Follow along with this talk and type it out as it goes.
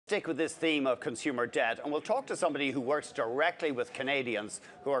stick with this theme of consumer debt, and we'll talk to somebody who works directly with Canadians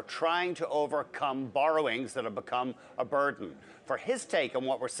who are trying to overcome borrowings that have become a burden. For his take on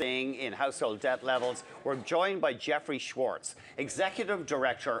what we're seeing in household debt levels, we're joined by Jeff Schwartz, Executive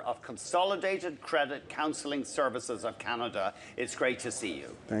Director of Consolidated Credit Counselling Services of Canada. It's great to see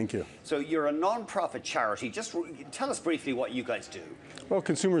you. Thank you. So you're a non-profit charity. Just tell us briefly what you guys do. Well,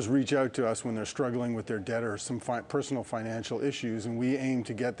 consumers reach out to us when they're struggling with their debt or some personal financial issues, and we aim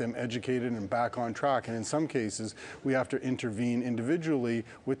to get them educated and back on track. And in some cases, we have to intervene individually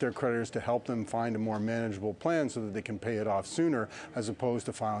with their creditors to help them find a more manageable plan so that they can pay it off sooner, as opposed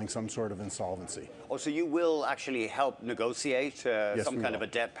to filing some sort of insolvency. Oh, so you will actually help negotiate Yes, some kind of a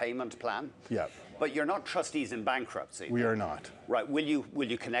debt payment plan? Yeah. But you're not trustees in bankruptcy. We are not. Right. Will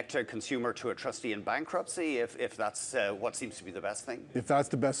you connect a consumer to a trustee in bankruptcy if that's what seems to be the best thing? If that's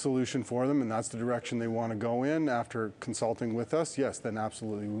the best solution for them and that's the direction they want to go in after consulting with us, yes, then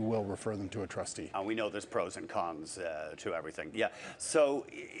absolutely we will refer them to a trustee. And we know there's pros and cons to everything. Yeah. So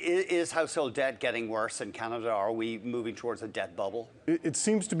is household debt getting worse in Canada? Are we moving towards a debt bubble? It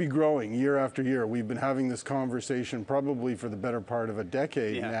seems to be growing year after year. We've been having this conversation probably for the better part of a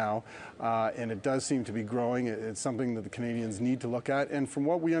decade now, and it does seem to be growing. It's something that the Canadians need to look at, and from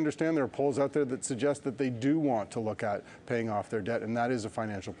what we understand, there are polls out there that suggest that they do want to look at paying off their debt, and that is a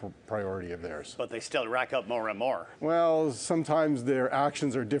financial priority of theirs. But they still rack up more and more. Well, sometimes their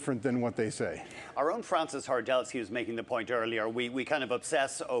actions are different than what they say. Our own Francis Hardelsky was making the point earlier, we kind of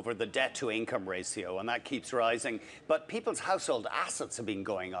obsess over the debt to income ratio, and that keeps rising, but people's household assets have been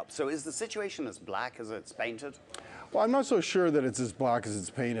going up. So is the situation as black as it's painted? Well, I'm not so sure that it's as black as it's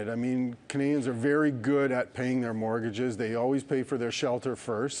painted. I mean, Canadians are very good at paying their mortgages. They always pay for their shelter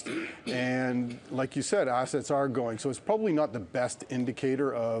first. And like you said, assets are going. So it's probably not the best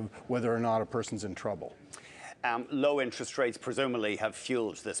indicator of whether or not a person's in trouble. Low interest rates presumably have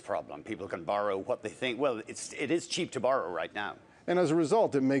fueled this problem. People can borrow what they think. Well, it is cheap to borrow right now. And as a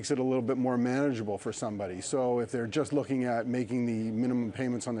result, it makes it a little bit more manageable for somebody. So if they're just looking at making the minimum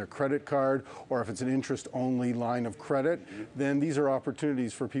payments on their credit card, or if it's an interest-only line of credit, then these are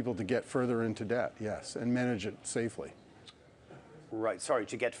opportunities for people to get further into debt, yes, and manage it safely. Right, sorry,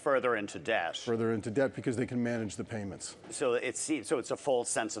 to get further into debt. Further into debt because they can manage the payments. So it's a false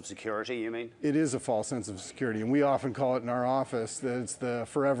sense of security, you mean? It is a false sense of security, and we often call it in our office that it's the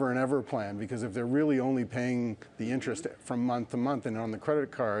forever and ever plan, because if they're really only paying the interest from month to month and on the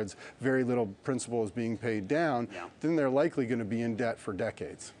credit cards, very little principal is being paid down, then they're likely going to be in debt for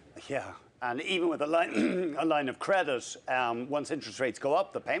decades. Yeah. And even with a line of credit, once interest rates go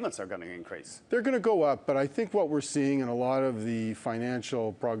up, the payments are going to increase. They're going to go up, but I think what we're seeing in a lot of the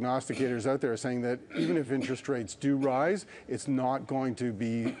financial prognosticators out there are saying that even if interest rates do rise, it's not going to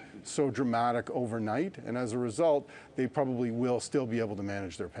be so dramatic overnight, and as a result, they probably will still be able to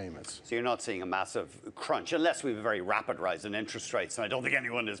manage their payments. So you're not seeing a massive crunch, unless we have a very rapid rise in interest rates, and I don't think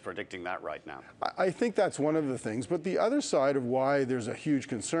anyone is predicting that right now. I think that's one of the things, but the other side of why there's a huge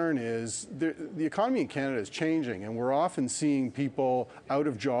concern is the economy in Canada is changing, and we're often seeing people out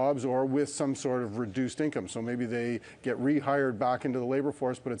of jobs or with some sort of reduced income. So maybe they get rehired back into the labor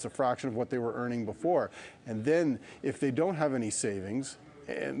force, but it's a fraction of what they were earning before. And then if they don't have any savings,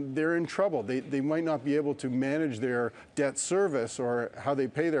 and they're in trouble. They might not be able to manage their debt service or how they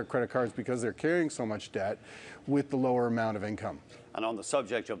pay their credit cards because they're carrying so much debt with the lower amount of income. And on the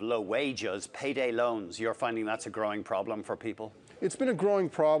subject of low wages, payday loans, you're finding that's a growing problem for people? It's been a growing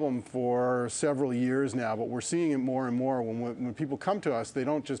problem for several years now, but we're seeing it more and more. When people come to us, they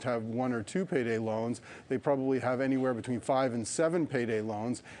don't just have 1 or 2 payday loans. They probably have anywhere between 5 and 7 payday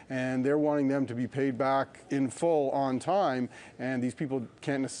loans, and they're wanting them to be paid back in full on time, and these people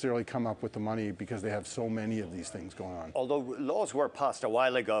can't necessarily come up with the money because they have so many of these things going on. Although laws were passed a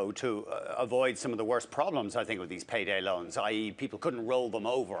while ago to avoid some of the worst problems, I think, with these payday loans, i.e. people couldn't roll them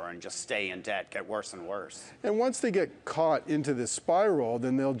over and just stay in debt, get worse and worse. And once they get caught into this spiral,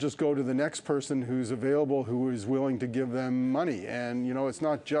 then they'll just go to the next person who's available, who is willing to give them money. And you know, it's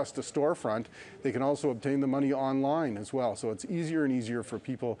not just a storefront. They can also obtain the money online as well. So it's easier and easier for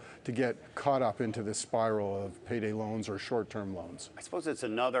people to get caught up into this spiral of payday loans or short-term loans. I suppose it's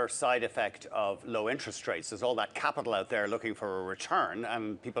another side effect of low interest rates. There's all that capital out there looking for a return,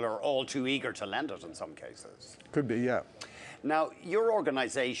 and people are all too eager to lend it in some cases. Could be, yeah. Now, your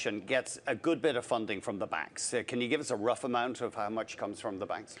organization gets a good bit of funding from the banks. Can you give us a rough amount of how much comes from the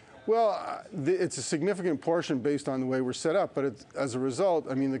banks? Well, it's a significant portion based on the way we're set up, but as a result,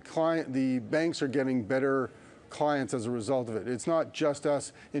 I mean, the banks are getting better clients as a result of it. It's not just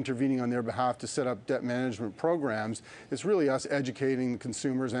us intervening on their behalf to set up debt management programs. It's really us educating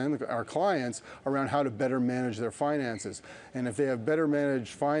consumers and our clients around how to better manage their finances. And if they have better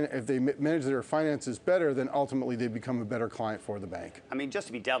managed if they manage their finances better, then ultimately they become a better client for the bank. I mean, just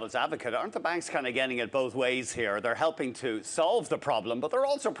to be devil's advocate, aren't the banks kind of getting it both ways here? They're helping to solve the problem, but they're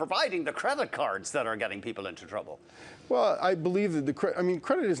also providing the credit cards that are getting people into trouble. Well, I believe that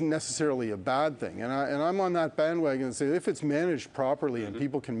credit isn't necessarily a bad thing, and I'm on that bandwagon and say if it's managed properly and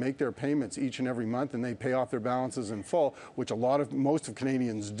people can make their payments each and every month and they pay off their balances in full, which most of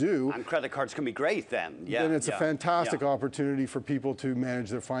Canadians do. And credit cards can be great then. Yeah. Then it's a fantastic opportunity for people to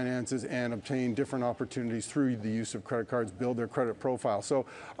manage their finances and obtain different opportunities through the use of credit cards, build their credit profile. So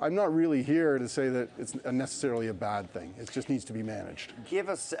I'm not really here to say that it's necessarily a bad thing. It just needs to be managed. Give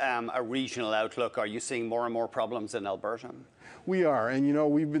us a regional outlook. Are you seeing more and more problems in Alberta? We are, and you know,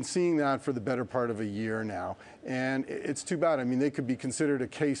 we've been seeing that for the better part of a year now, and it's too bad. I mean, they could be considered a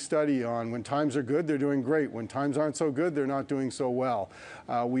case study on when times are good, they're doing great. When times aren't so good, they're not doing so well.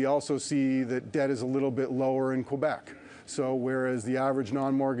 We also see that debt is a little bit lower in Quebec. So whereas the average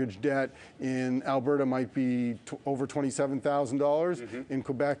non-mortgage debt in Alberta might be over $27,000, in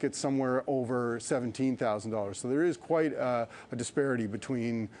Quebec it's somewhere over $17,000. So there is quite a disparity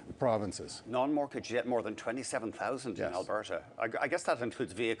between the provinces. Non-mortgage debt more than $27,000 in Alberta. I guess that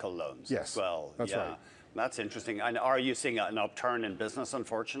includes vehicle loans as well. That's right. That's interesting. And are you seeing an upturn in business,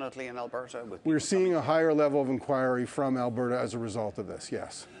 unfortunately, in Alberta? We're seeing a higher level of inquiry from Alberta as a result of this,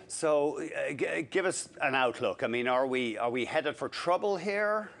 yes. So give us an outlook. I mean, are we headed for trouble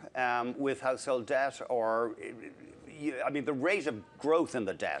here with household debt, or I mean, the rate of growth in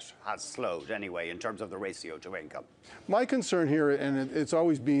the debt has slowed anyway in terms of the ratio to income. My concern here, and it's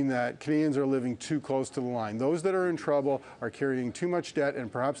always been that Canadians are living too close to the line. Those that are in trouble are carrying too much debt,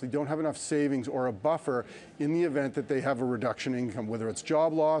 and perhaps they don't have enough savings or a buffer in the event that they have a reduction in income, whether it's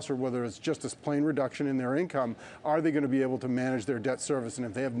job loss or whether it's just a plain reduction in their income. Are they going to be able to manage their debt service? And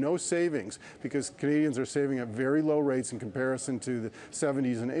if they have no savings, because Canadians are saving at very low rates in comparison to the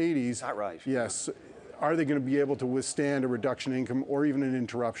 70s and 80s. Is that right? Yes. Are they going to be able to withstand a reduction in income or even an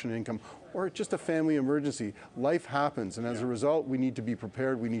interruption in income or just a family emergency? Life happens, and as a result, we need to be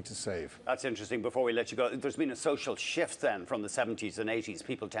prepared, we need to save. That's interesting. Before we let you go, there's been a social shift then from the 70s and 80s.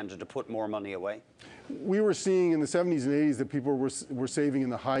 People tended to put more money away. We were seeing in the 70s and 80s that people were saving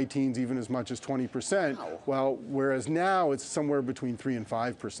in the high teens, even as much as 20%. Wow. Well, whereas now it's somewhere between 3 and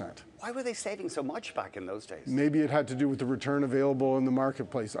 5%. Why were they saving so much back in those days? Maybe it had to do with the return available in the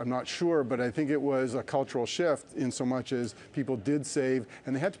marketplace. I'm not sure, but I think it was a cultural shift in so much as people did save,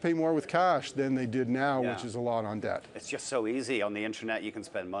 and they had to pay more with cash than they did now, which is a lot on debt. It's just so easy. On the internet, you can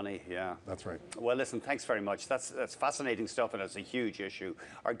spend money. Yeah. That's right. Well, listen, thanks very much. That's fascinating stuff, and it's a huge issue.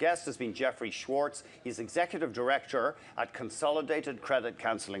 Our guest has been Jeff Schwartz. He's Executive Director at Consolidated Credit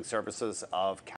Counselling Services of Canada.